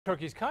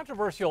Turkey's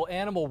controversial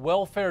animal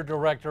welfare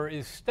director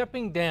is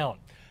stepping down.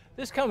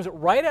 This comes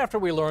right after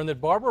we learned that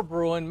Barbara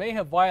Bruin may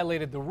have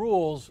violated the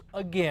rules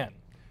again.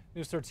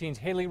 News 13's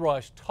Haley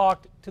Rush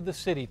talked to the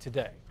city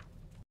today.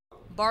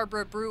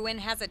 Barbara Bruin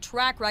has a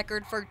track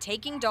record for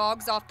taking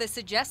dogs off the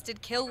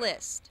suggested kill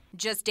list.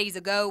 Just days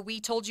ago,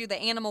 we told you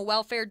the animal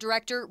welfare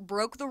director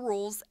broke the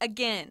rules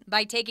again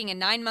by taking a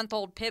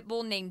 9-month-old pit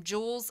bull named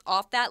Jules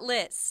off that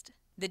list.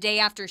 The day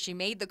after she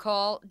made the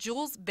call,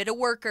 Jules bit a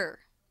worker.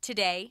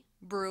 Today,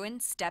 Bruin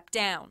stepped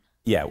down.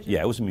 Yeah,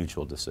 it was a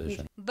mutual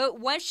decision.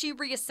 But was she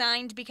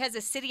reassigned because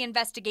a city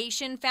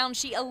investigation found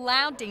she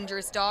allowed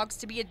dangerous dogs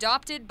to be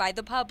adopted by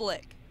the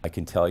public? I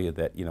can tell you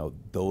that,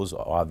 those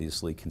are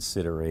obviously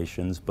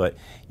considerations, but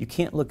you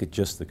can't look at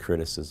just the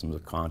criticisms or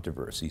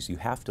controversies. You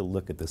have to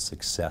look at the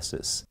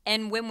successes.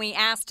 And when we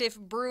asked if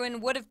Bruin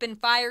would have been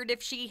fired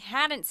if she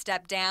hadn't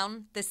stepped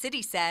down, the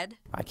city said,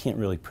 I can't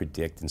really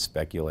predict and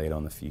speculate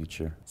on the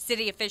future.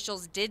 City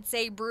officials did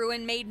say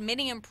Bruin made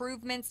many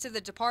improvements to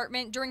the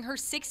department during her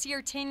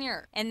 6-year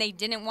tenure, and they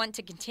didn't want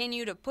to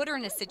continue to put her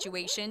in a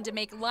situation to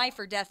make life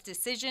or death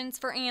decisions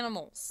for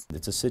animals.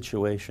 It's a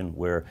situation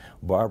where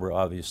Barbara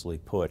obviously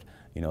put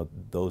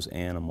those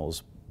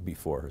animals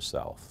before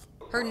herself.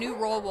 Her new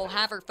role will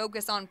have her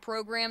focus on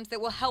programs that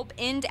will help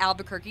end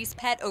Albuquerque's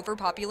pet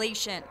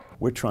overpopulation.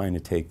 We're trying to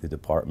take the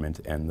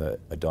department and the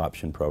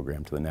adoption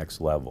program to the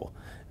next level,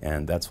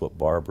 and that's what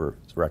Barbara's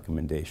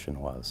recommendation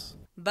was.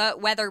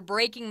 But whether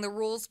breaking the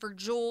rules for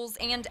Jules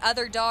and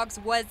other dogs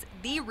was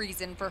the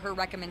reason for her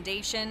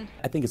recommendation,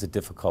 I think it's a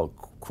difficult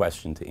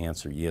question to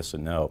answer yes or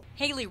no.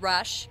 Haley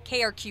Rush,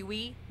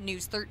 KRQE,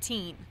 News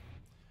 13.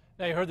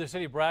 Now, you heard the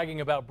city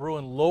bragging about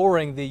Bruin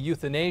lowering the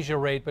euthanasia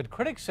rate, but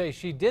critics say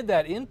she did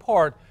that in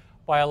part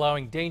by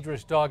allowing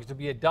dangerous dogs to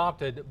be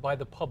adopted by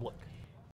the public.